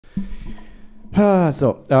The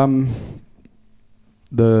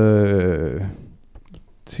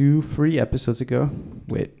 3 episodes ago,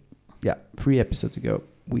 we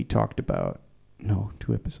talked about, 2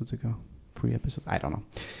 episodes ago, 3 episodes, I don't know.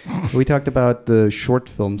 We talked about the short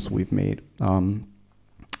films we've made.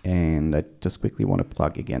 And I just quickly want to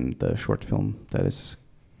plug again the short film that is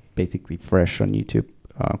basically fresh on YouTube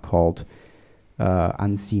called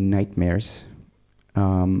Unseen Nightmares.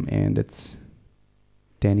 And it's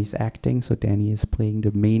Danny's acting, so Danny is playing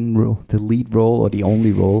the main role, the lead role, or the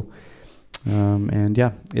only role. And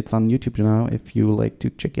yeah, it's on YouTube now. If you like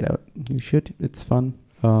to check it out, you should. It's fun.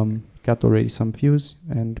 Got already some views,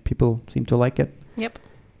 and people seem to like it. Yep.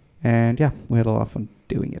 And yeah, we had a lot of fun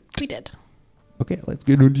doing it. We did. Okay, let's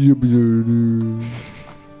get into the episode.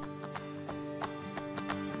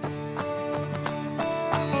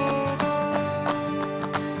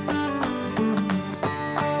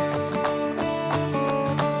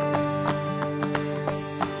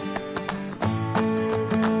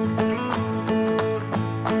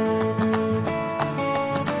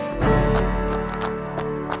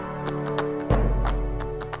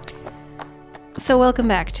 So welcome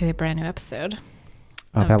back to a brand new episode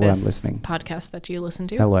of Hello, this I'm listening. podcast that you listen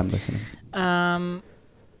to. Hello, I'm listening.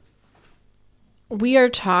 We are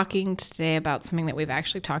talking today about something that we've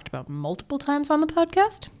actually talked about multiple times on the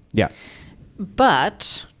podcast. Yeah.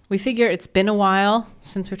 But we figure it's been a while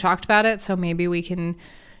since we've talked about it, so maybe we can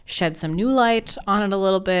shed some new light on it a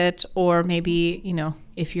little bit, or maybe,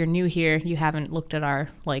 if you're new here, you haven't looked at our,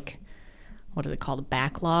 what is it called, a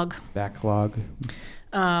backlog?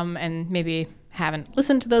 And maybe haven't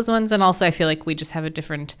listened to those ones. And also I feel like we just have a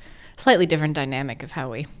slightly different dynamic of how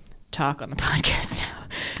we talk on the podcast now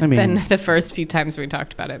than the first few times we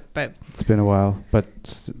talked about it. But it's been a while, but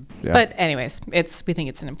yeah. But anyways, we think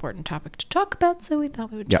it's an important topic to talk about, so we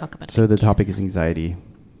thought we would talk about it. So the topic is anxiety.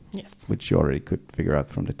 Yes. Which you already could figure out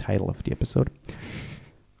from the title of the episode.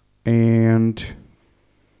 And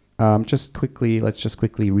let's just quickly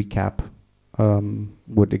recap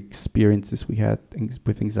what experiences we had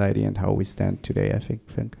with anxiety and how we stand today, I think.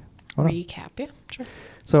 Recap, yeah, sure.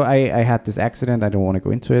 So I had this accident. I don't want to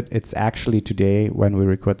go into it. It's actually today, when we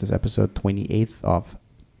record this episode, 28th of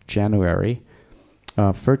January,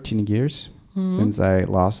 13 years since I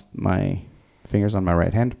lost my fingers on my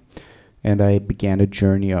right hand. And I began a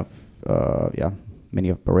journey of,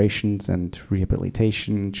 many operations and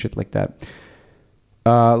rehabilitation, shit like that.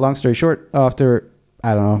 Long story short, after,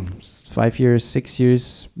 5 years, 6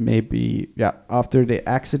 years, maybe, after the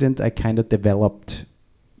accident, I kind of developed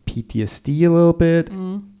PTSD a little bit,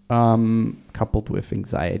 coupled with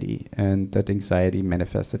anxiety. And that anxiety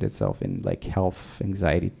manifested itself in health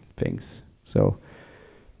anxiety things. So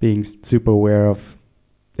being super aware of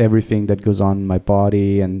everything that goes on in my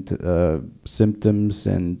body and symptoms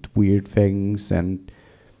and weird things, and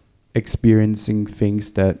experiencing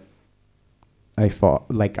things that I thought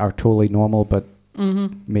are totally normal, but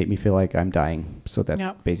made me feel like I'm dying. So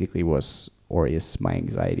that basically was or is my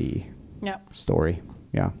anxiety story.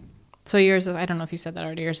 Yeah. So yours is, I don't know if you said that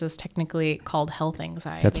already, yours is technically called health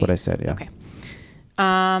anxiety. That's what I said, yeah. Okay.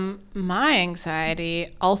 My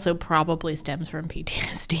anxiety also probably stems from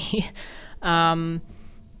PTSD,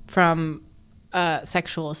 from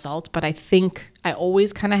sexual assault, but I think I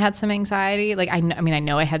always kind of had some anxiety. I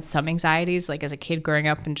know I had some anxieties, as a kid growing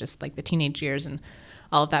up and just the teenage years and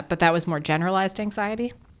all of that, but that was more generalized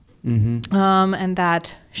anxiety. And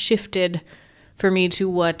that shifted for me to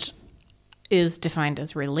what is defined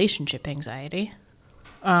as relationship anxiety.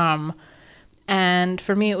 And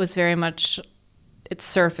for me, it was very much, it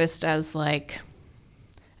surfaced as I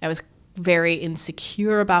was very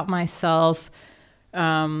insecure about myself,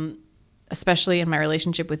 especially in my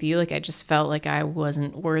relationship with you. I just felt like I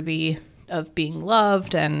wasn't worthy of being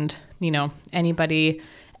loved, and, anybody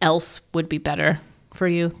else would be better for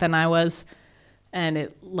you than I was. And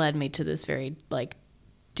it led me to this very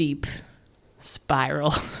deep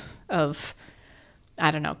spiral of,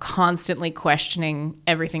 constantly questioning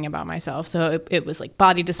everything about myself. So it was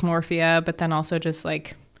body dysmorphia, but then also just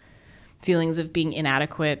feelings of being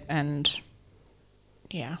inadequate. And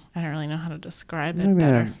I don't really know how to describe it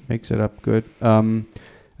better. It makes it up good. And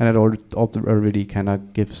it already kind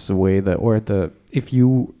of gives away if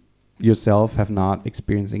you yourself have not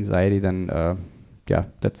experienced anxiety, then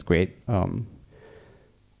that's great. A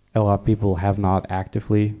lot of people have not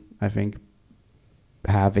actively, I think,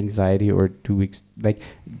 have anxiety or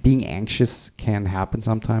being anxious can happen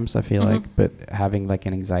sometimes, I feel but having an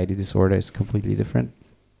anxiety disorder is completely different.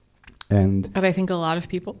 But I think a lot of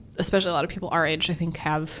people, especially a lot of people our age, I think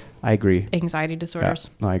have anxiety disorders.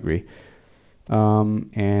 Yeah, I agree.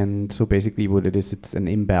 And so basically what it is, it's an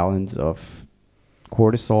imbalance of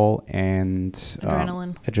cortisol and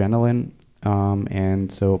adrenaline.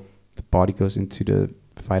 And so the body goes into the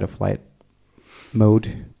fight or flight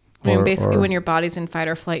mode. Basically, when your body's in fight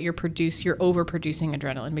or flight, you're overproducing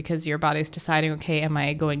adrenaline because your body's deciding, okay, am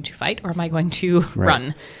I going to fight or am I going to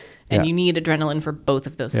run? And you need adrenaline for both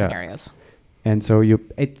of those scenarios. And so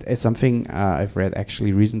it's something I've read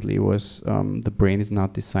actually recently was the brain is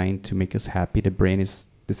not designed to make us happy. The brain is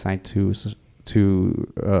designed to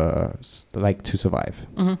survive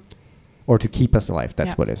or to keep us alive.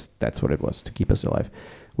 That's what it was, to keep us alive,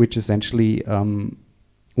 which essentially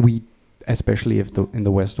we, especially in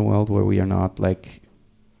the Western world where we are not like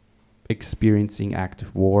experiencing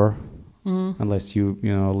active war, unless you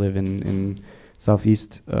live in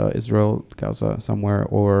Southeast Israel, Gaza somewhere,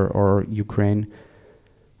 or Ukraine,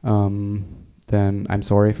 then I'm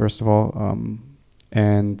sorry, first of all.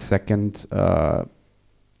 And second,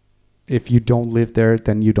 if you don't live there,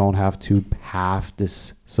 then you don't have to have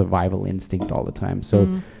this survival instinct all the time.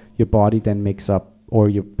 So your body then makes up, or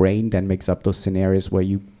your brain then makes up those scenarios where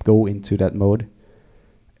you go into that mode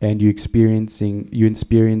and you experience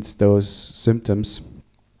those symptoms.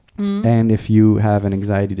 And if you have an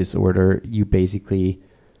anxiety disorder, you basically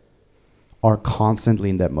are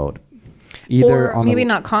constantly in that mode. Either or maybe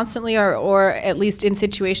not constantly, or at least in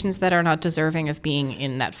situations that are not deserving of being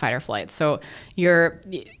in that fight or flight. So you're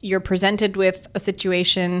presented with a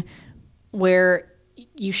situation where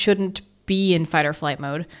you shouldn't be in fight or flight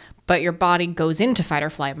mode, but your body goes into fight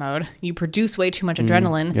or flight mode. You produce way too much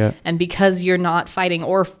adrenaline, and because you're not fighting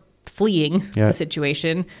or fleeing the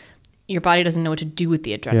situation, your body doesn't know what to do with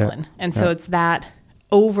the adrenaline. And so it's that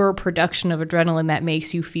overproduction of adrenaline that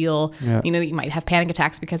makes you feel, you might have panic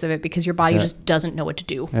attacks because of it, because your body just doesn't know what to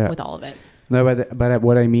do with all of it. No, but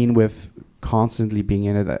what I mean with constantly being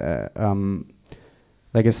in it,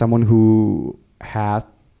 like as someone who had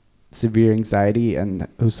severe anxiety and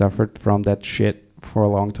who suffered from that shit for a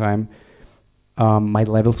long time, my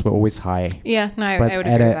levels were always high. Yeah, no, I would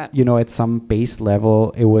agree with that. At some base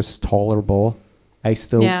level, it was tolerable. I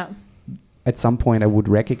still... At some point I would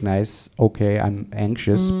recognize, okay, I'm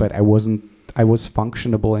anxious, but I was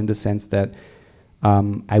functionable in the sense that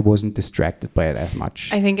I wasn't distracted by it as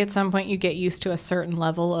much. I think at some point you get used to a certain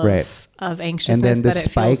level of anxiousness, and then it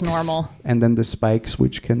feels normal. And then the spikes,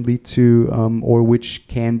 which can lead to, or which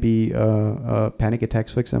can be panic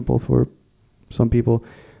attacks, for example, for some people,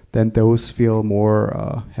 then those feel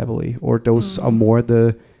more heavily, or those are more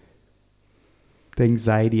the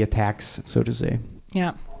anxiety attacks, so to say.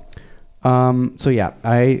 Yeah.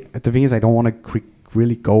 The thing is, I don't want to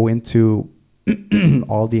really go into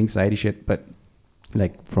all the anxiety shit, but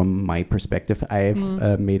like from my perspective,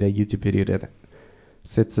 I've made a YouTube video that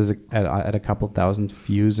sits at a couple thousand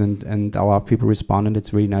views, and a lot of people respond, and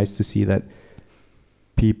it's really nice to see that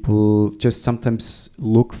people just sometimes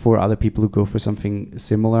look for other people who go for something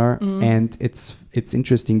similar. And it's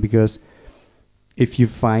interesting because if you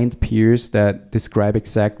find peers that describe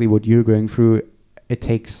exactly what you're going through, it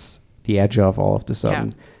takes the edge off all of the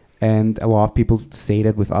sudden. And a lot of people say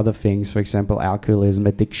that with other things, for example, alcoholism,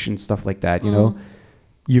 addiction, stuff like that.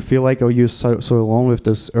 You feel like, you're so alone with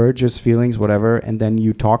those urges, feelings, whatever, and then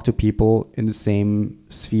you talk to people in the same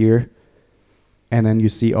sphere, and then you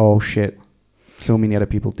see, oh shit, so many other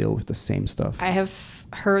people deal with the same stuff. I have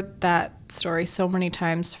heard that story so many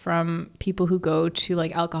times from people who go to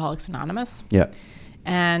like Alcoholics Anonymous.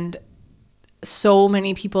 And so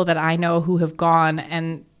many people that I know who have gone,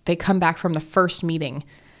 and they come back from the first meeting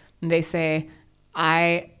and they say,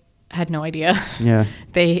 I had no idea.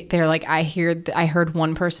 They're like, I heard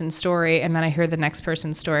one person's story, and then I heard the next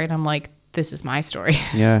person's story, and I'm like, this is my story.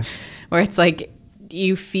 Where it's like,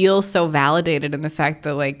 you feel so validated in the fact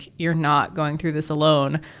that like you're not going through this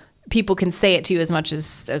alone. People can say it to you as much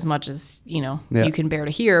as you can bear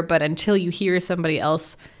to hear, but until you hear somebody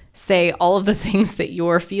else say all of the things that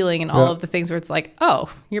you're feeling and all of the things where it's like,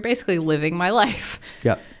 oh, you're basically living my life.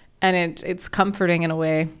 And it's comforting in a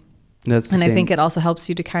way. I think it also helps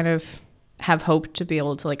you to kind of have hope to be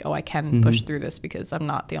able to like, oh, I can push through this because I'm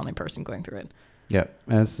not the only person going through it.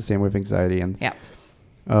 And it's the same with anxiety. And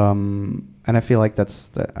and I feel like that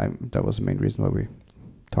was the main reason why we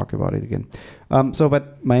talk about it again.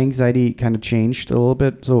 But my anxiety kind of changed a little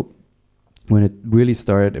bit. So when it really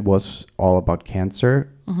started, it was all about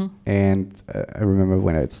cancer. And I remember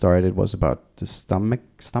when it started, it was about the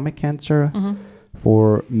stomach cancer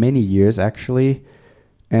for many years, actually.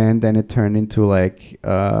 And then it turned into like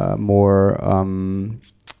more,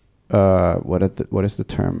 what is the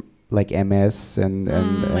term? Like MS and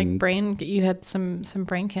like brain. You had some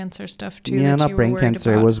brain cancer stuff too. Not brain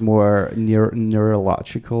cancer. It was more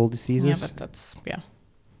neurological diseases. Yeah, but that's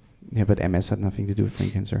Yeah, but MS had nothing to do with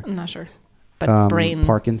brain cancer. I'm not sure. But brain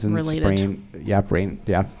Parkinson's, related. brain.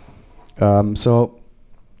 So,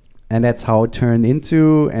 and that's how it turned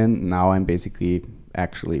into, and now I'm basically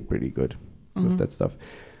actually pretty good with that stuff.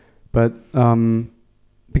 But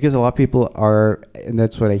because a lot of people are, and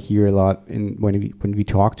that's what I hear a lot when we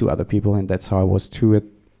talk to other people, and that's how I was too.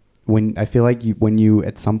 When I feel like when you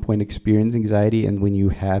at some point experience anxiety, and when you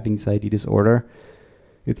have anxiety disorder,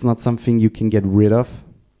 it's not something you can get rid of.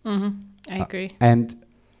 I agree. And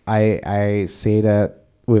I say that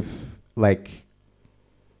with like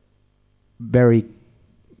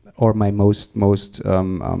my most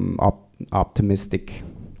optimistic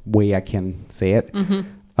way I can say it.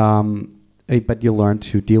 But you learn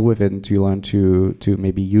to deal with it, and you learn to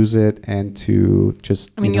maybe use it, and to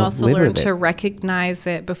just you also learn to recognize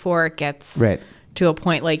it before it gets to a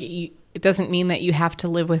point like it doesn't mean that you have to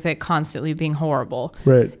live with it constantly being horrible.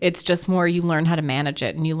 Right. It's just more you learn how to manage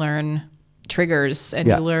it, and you learn triggers, and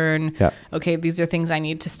you learn, okay, these are things I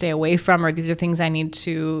need to stay away from, or these are things I need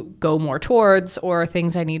to go more towards, or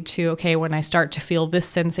things I need to, okay, when I start to feel this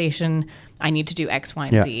sensation, I need to do X, Y,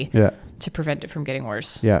 and Z to prevent it from getting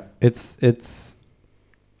worse. Yeah, it's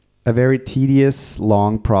a very tedious,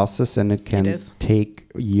 long process, and it can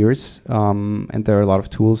take years. And there are a lot of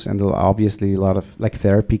tools, and obviously a lot of like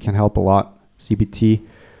therapy can help a lot, CBT,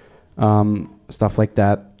 stuff like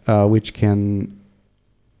that, which can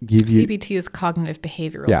give you... CBT is cognitive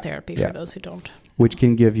behavioral therapy for those who don't. Which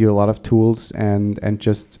can give you a lot of tools and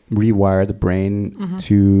just rewire the brain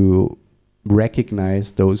to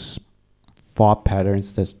recognize those thought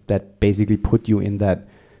patterns that basically put you in that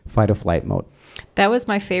fight or flight mode. That was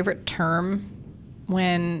my favorite term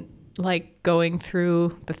when like going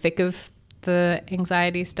through the thick of the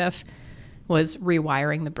anxiety stuff, was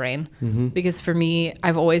rewiring the brain. Because for me,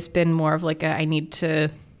 I've always been more of like I need to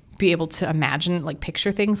be able to imagine, like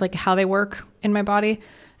picture things, like how they work in my body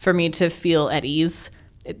for me to feel at ease,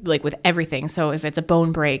 like with everything. So if it's a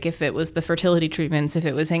bone break, if it was the fertility treatments, if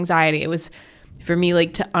it was anxiety, it was for me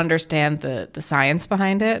like to understand the science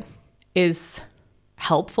behind it is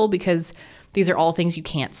helpful, because these are all things you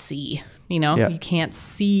can't see, you can't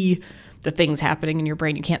see the things happening in your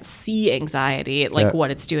brain. You can't see anxiety, like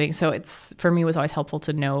what it's doing. So it's, for me, it was always helpful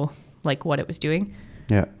to know like what it was doing.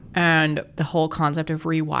 Yeah. And the whole concept of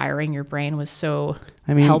rewiring your brain was so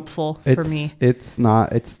helpful for me. It's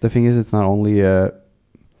the thing is, it's not only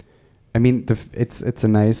it's a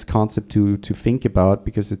nice concept to think about,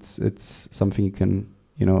 because it's something you can,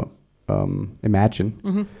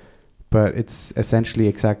 imagine. But it's essentially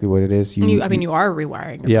exactly what it is. You are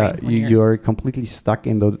rewiring your brain. You are completely stuck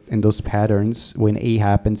in those patterns. When A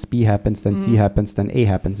happens, B happens, then C happens, then A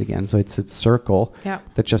happens again. So it's a circle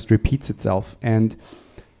that just repeats itself. And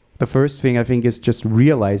the first thing I think is just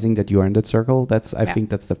realizing that you are in that circle. I think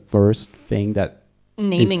that's the first thing that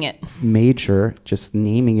naming it major. Just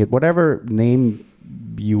naming it, whatever name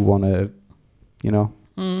you want to,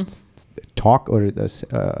 talk or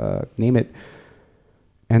name it.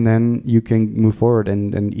 And then you can move forward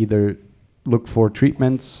and either look for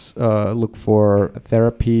treatments, look for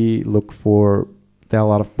therapy, there are a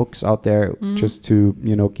lot of books out there just to,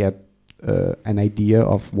 get an idea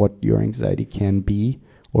of what your anxiety can be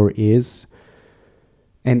or is.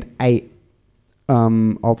 And I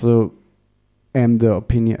also am the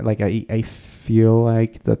opinion, like I feel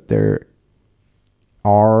like that there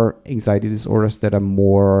are anxiety disorders that are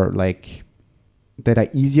more like, that are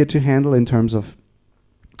easier to handle in terms of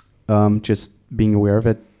just being aware of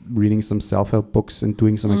it, reading some self-help books and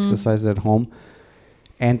doing some exercise at home.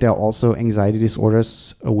 And there are also anxiety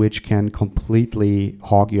disorders which can completely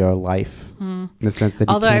hog your life in the sense that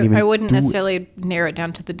although you can't even I wouldn't necessarily narrow it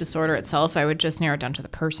down to the disorder itself. I would just narrow it down to the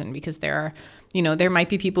person, because there are, there might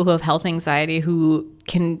be people who have health anxiety who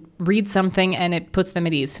can read something and it puts them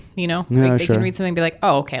at ease, they can read something and be like,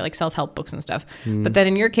 oh, okay, like self-help books and stuff. But then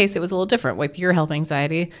in your case, it was a little different with your health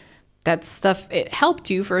anxiety. That stuff, it helped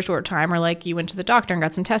you for a short time, or like you went to the doctor and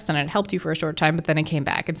got some tests and it helped you for a short time, but then it came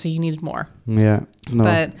back and so you needed more.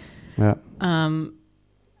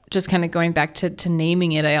 Just kind of going back to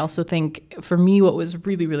naming it, I also think for me what was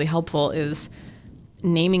really, really helpful is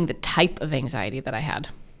naming the type of anxiety that I had.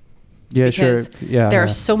 There are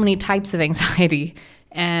so many types of anxiety,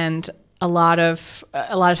 and a lot of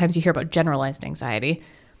times you hear about generalized anxiety.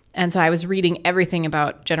 And so I was reading everything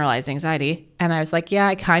about generalized anxiety, and I was like, yeah,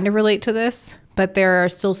 I kind of relate to this, but there are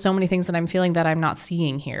still so many things that I'm feeling that I'm not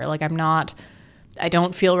seeing here. Like I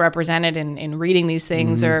don't feel represented in reading these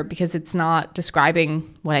things, or because it's not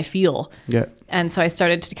describing what I feel. Yeah. And so I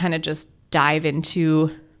started to kind of just dive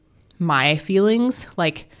into my feelings,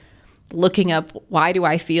 like looking up, why do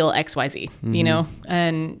I feel XYZ,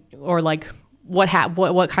 and or like what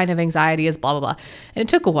kind of anxiety is blah, blah, blah. And it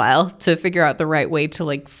took a while to figure out the right way to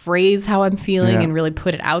like phrase how I'm feeling and really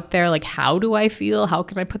put it out there. Like, how do I feel? How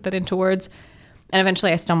can I put that into words? And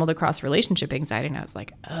eventually I stumbled across relationship anxiety, and I was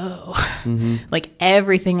like, oh, like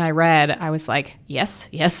everything I read, I was like, yes,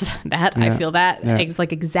 that I feel that. It's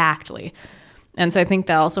like exactly. And so I think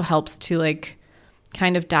that also helps to like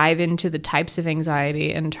kind of dive into the types of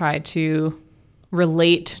anxiety and try to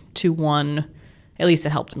relate to one. At least it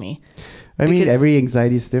helped me. I mean, every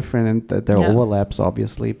anxiety is different, and there are overlaps,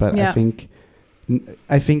 obviously. But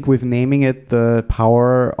I think with naming it, the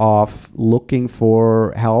power of looking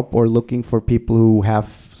for help or looking for people who have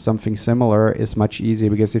something similar is much easier,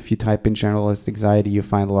 because if you type in generalized anxiety, you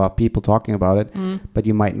find a lot of people talking about it, but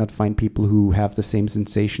you might not find people who have the same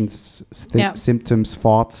sensations, symptoms,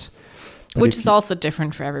 thoughts. But which is also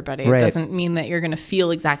different for everybody. Right. It doesn't mean that you're going to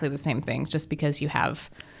feel exactly the same things just because you have,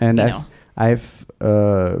 and I've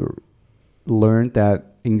learned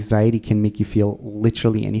that anxiety can make you feel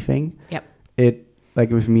literally anything. Yep. It, like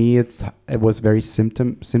with me, it was very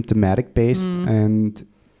symptomatic based, and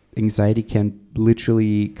anxiety can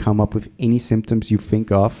literally come up with any symptoms you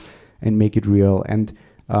think of and make it real. And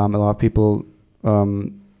a lot of people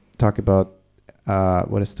talk about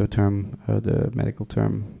what is the term, the medical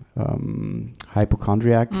term,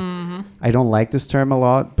 hypochondriac. I don't like this term a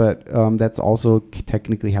lot, but that's also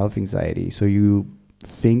technically health anxiety. So you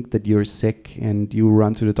think that you're sick and you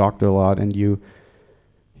run to the doctor a lot, and you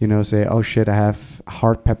say, oh shit, I have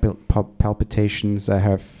heart palpitations, I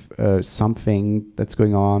have something that's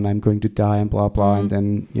going on, I'm going to die, and blah blah. And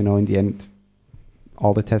then in the end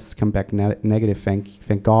all the tests come back negative,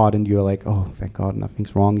 thank God, and you're like, oh thank God,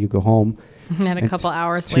 nothing's wrong. You go home, and a couple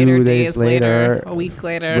hours later, days later, a week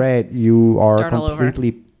later, right, you are completely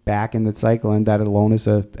back in that cycle. And that alone is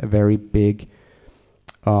a very big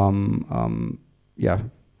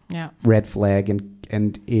red flag,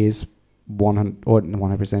 and is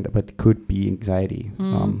 100%, but could be anxiety.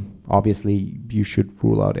 Obviously you should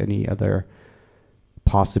rule out any other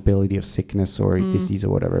possibility of sickness or disease or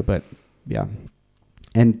whatever, but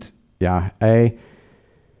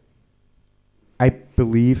I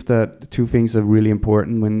believe that two things are really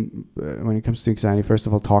important when it comes to anxiety. First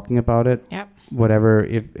of all, talking about it. Whatever,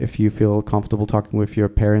 if you feel comfortable talking with your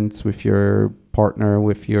parents, with your partner,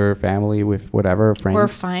 with your family, with whatever, friends, or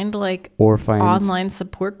find online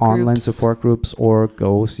support groups, or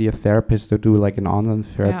go see a therapist or do like an online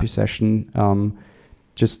therapy session.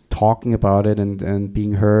 Just talking about it and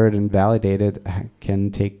being heard and validated can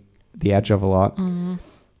take the edge off a lot. And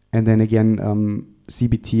then again,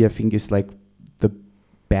 CBT I think is like the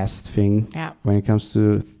best thing when it comes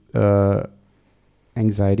to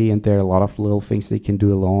anxiety, and there are a lot of little things they can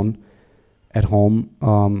do alone at home.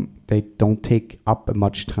 They don't take up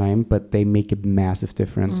much time, but they make a massive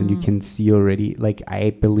difference. And you can see already, like,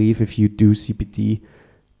 I believe if you do CBT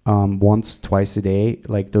once, twice a day,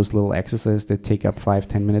 like those little exercises that take up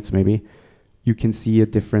 5-10 minutes maybe, you can see a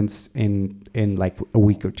difference in like a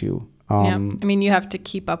week or two. I mean, you have to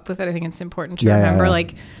keep up with it. I think it's important to remember,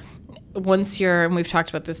 like, once you're, and we've talked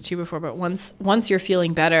about this too before, but once you're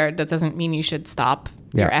feeling better, that doesn't mean you should stop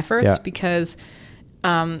your efforts, because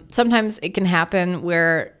sometimes it can happen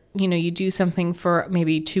where, you do something for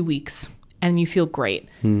maybe 2 weeks and you feel great.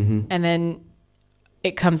 And then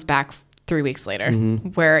it comes back 3 weeks later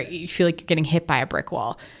where you feel like you're getting hit by a brick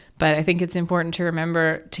wall. But I think it's important to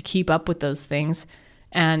remember to keep up with those things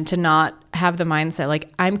and to not have the mindset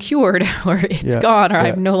like I'm cured or it's gone or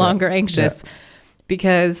I'm no longer anxious.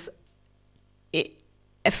 Because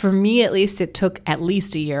for me, at least, it took at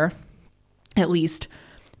least a year,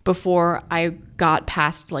 before I got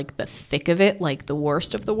past like the thick of it, like the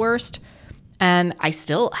worst of the worst. And I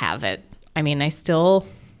still have it. I mean, I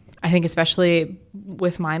think especially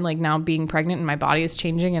with mine, like now being pregnant and my body is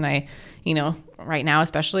changing, and I, right now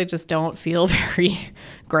especially just don't feel very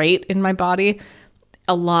great in my body.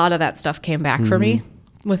 A lot of that stuff came back for me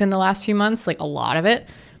within the last few months, like a lot of it.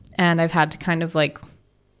 And I've had to kind of like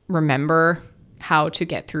remember how to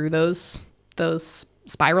get through those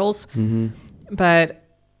spirals. But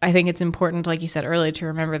I think it's important, like you said earlier, to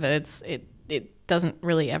remember that it doesn't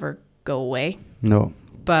really ever go away. No.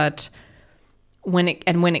 But when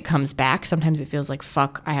it comes back, sometimes it feels like,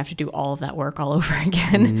 fuck, I have to do all of that work all over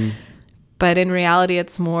again. But in reality,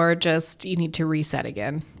 it's more just you need to reset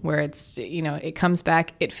again, where it's, it comes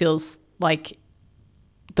back, it feels like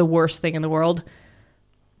the worst thing in the world.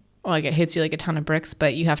 Like it hits you like a ton of bricks,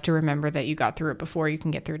 but you have to remember that you got through it before you can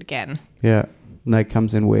get through it again. Yeah, and it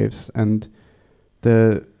comes in waves. And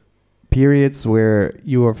the periods where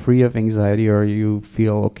you are free of anxiety or you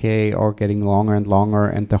feel okay are getting longer and longer,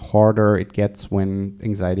 and the harder it gets when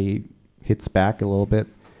anxiety hits back a little bit.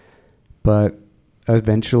 But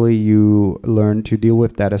eventually you learn to deal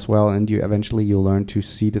with that as well, and you learn to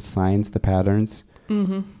see the signs, the patterns,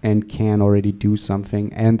 and can already do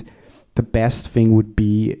something. And the best thing would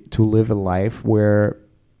be to live a life where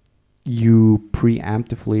you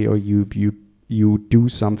preemptively or you do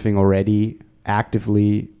something already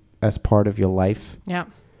actively as part of your life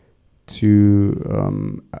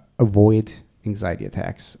to avoid anxiety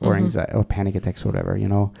attacks or anxiety or panic attacks or whatever, you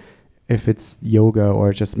know. If it's yoga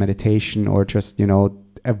or just meditation or just, you know,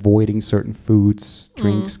 avoiding certain foods,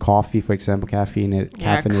 drinks, coffee, for example, caffeinated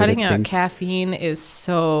cutting out things. caffeine is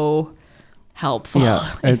so helpful.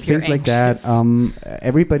 Yeah, and things like that.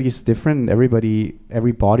 Everybody is different.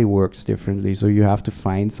 Every body works differently. So you have to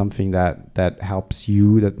find something that helps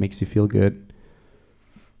you, that makes you feel good.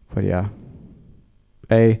 But yeah,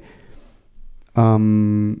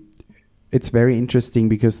 it's very interesting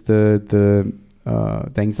because the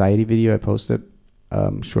anxiety video I posted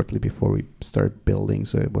shortly before we started building,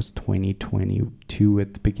 so it was 2022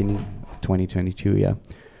 at the beginning of 2022. Yeah.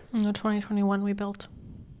 No, 2021 we built.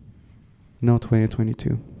 No,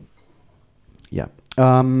 2022. Yeah.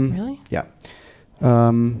 Really? Yeah.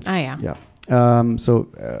 Yeah. Yeah. So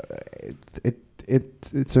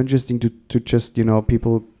it's interesting to just, you know,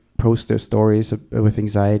 people post their stories with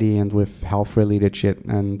anxiety and with health related shit,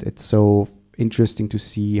 and it's so interesting to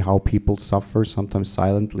see how people suffer sometimes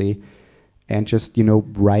silently, and just, you know,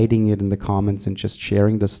 writing it in the comments and just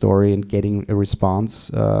sharing the story and getting a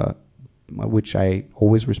response, which I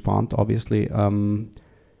always respond, obviously,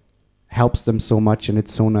 helps them so much. And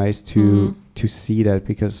it's so nice to see that,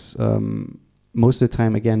 because most of the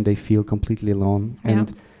time, again, they feel completely alone,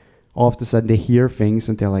 and all of a sudden they hear things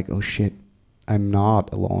and they're like, oh shit, I'm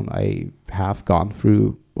not alone. I have gone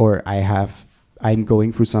through, or I'm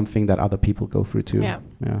going through something that other people go through too. Yeah.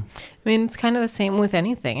 I mean, it's kind of the same with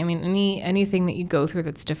anything. I mean, anything that you go through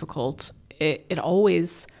that's difficult, it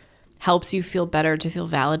always helps you feel better, to feel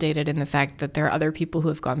validated in the fact that there are other people who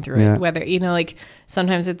have gone through it. Whether, you know, like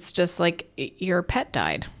sometimes it's just like your pet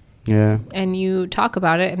died. Yeah. And you talk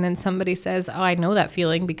about it, and then somebody says, oh, I know that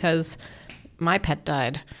feeling because my pet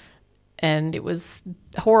died and it was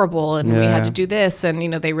horrible and we had to do this, and, you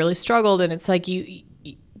know, they really struggled. And it's like you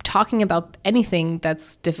talking about anything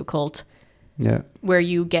that's difficult, where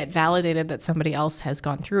you get validated that somebody else has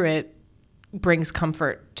gone through it, brings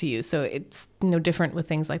comfort to you. So it's no different with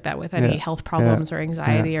things like that, with any health problems or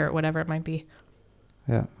anxiety or whatever it might be.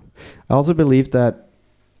 Yeah. I also believe that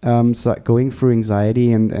so going through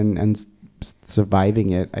anxiety and surviving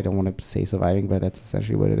it, I don't want to say surviving, but that's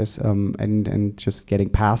essentially what it is, and just getting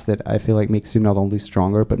past it, I feel like makes you not only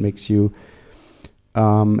stronger, but makes you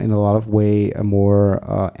in a lot of way a more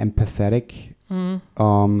empathetic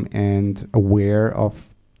and aware of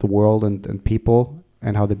the world and people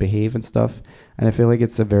and how they behave and stuff. And I feel like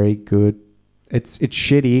it's a very good, it's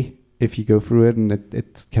shitty if you go through it, and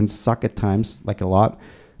it can suck at times, like a lot,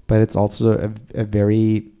 but it's also a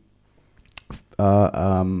very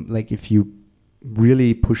like if you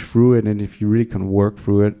really push through it and if you really can work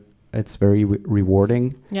through it, it's very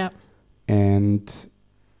rewarding. Yeah. And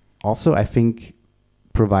also I think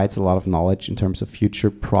provides a lot of knowledge in terms of future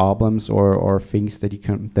problems or things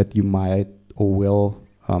that you might or will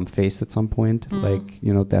face at some point, like,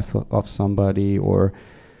 you know, death of somebody, or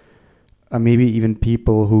maybe even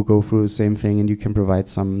people who go through the same thing, and you can provide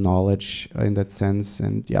some knowledge in that sense.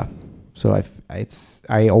 And so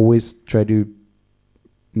I always try to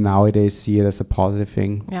nowadays see it as a positive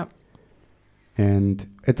thing. Yeah. And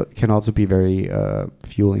it can also be very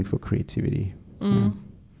fueling for creativity.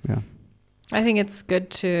 Yeah. I think it's good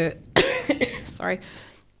to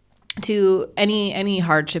to any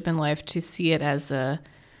hardship in life, to see it as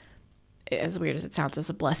as weird as it sounds, as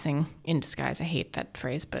a blessing in disguise. I hate that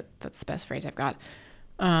phrase, but that's the best phrase I've got.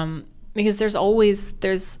 Because there's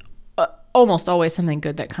almost always something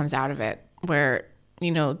good that comes out of it, where,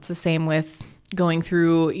 you know, it's the same with going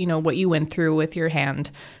through, you know, what you went through with your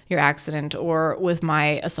accident, or with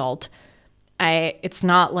my assault. It's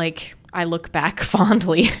not like I look back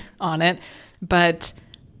fondly on it, but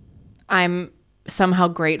I'm somehow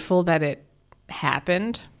grateful that it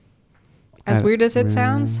happened. As weird as it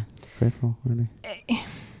sounds. Grateful, really?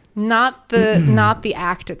 Not the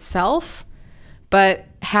act itself, but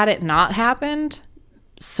had it not happened,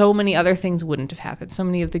 so many other things wouldn't have happened. So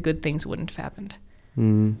many of the good things wouldn't have happened.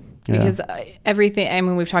 Because everything, I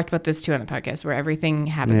mean, we've talked about this too on the podcast, where everything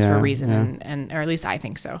happens for a reason, and or at least I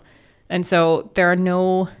think so. And so there are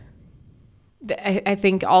no I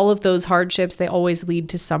think all of those hardships, they always lead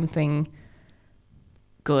to something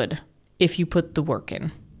good if you put the work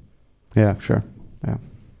in. Yeah, sure. Yeah.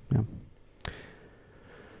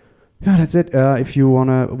 Yeah, that's it. If you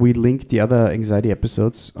wanna, we link the other anxiety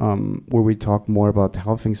episodes where we talk more about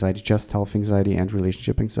health anxiety, just health anxiety and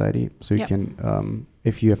relationship anxiety. So you can,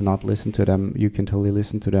 if you have not listened to them, you can totally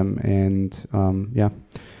listen to them. And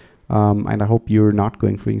and I hope you're not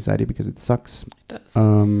going through anxiety because it sucks. It does.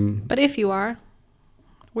 But if you are,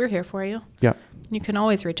 we're here for you. Yeah. You can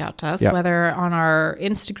always reach out to us, whether on our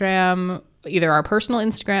Instagram, either our personal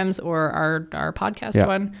Instagrams or our podcast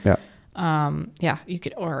one. You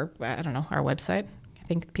could, or I don't know, our website. I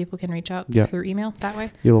think people can reach out through email that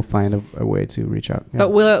way. You'll find a way to reach out.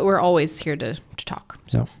 But we're always here to talk.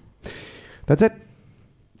 So that's it.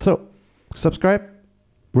 So subscribe,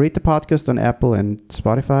 rate the podcast on Apple and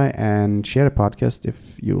Spotify, and share the podcast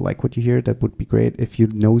if you like what you hear. That would be great. If you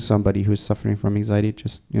know somebody who's suffering from anxiety,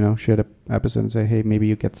 just share the episode and say, hey, maybe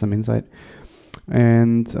you get some insight.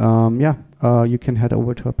 And you can head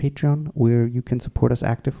over to our Patreon where you can support us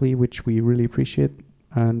actively, which we really appreciate,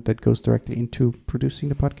 and that goes directly into producing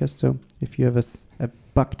the podcast. So if you have a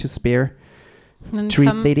buck to spare,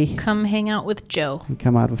 $3.30, come hang out with Joe. And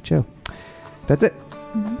come out with Joe. That's it.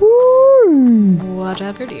 Woo! Watch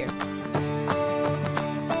out for deer.